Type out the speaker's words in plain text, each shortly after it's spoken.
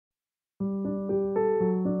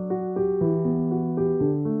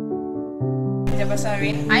Jabez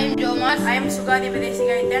Arwin. I am Joemarsh. I am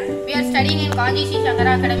Sugadeepadesiga Adityan. We are studying in Kanchi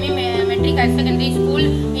Sankara Academy Metric Higher Secondary School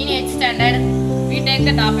in 8th standard. We take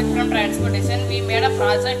the topic from transportation. We made a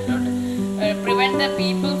project to prevent the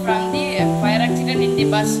people from the fire accident in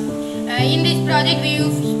the bus. In this project, we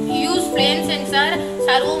use flame sensor,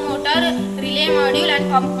 servo motor, relay module,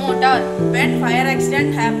 and pump motor. When fire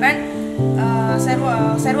accident happened,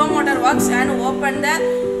 servo motor works and open the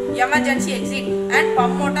emergency exit, and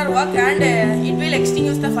pump motor work and it will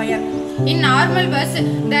extinguish the fire. In normal bus,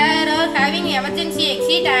 there are having emergency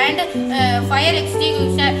exit and fire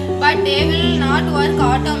extinguisher, but they will not work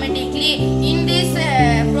automatically. In this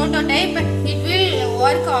prototype, it will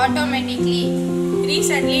work automatically.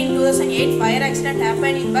 Recently, in 2008, fire accident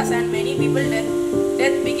happened in bus and many people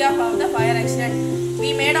death because of the fire accident.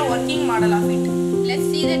 We made a working model of it. Let's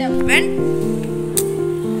see the demo.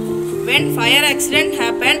 When fire accident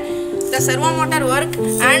happened, the servo motor work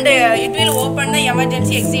and it will open the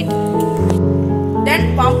emergency exit.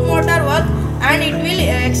 Then pump motor work and it will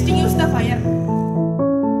extinguish the fire.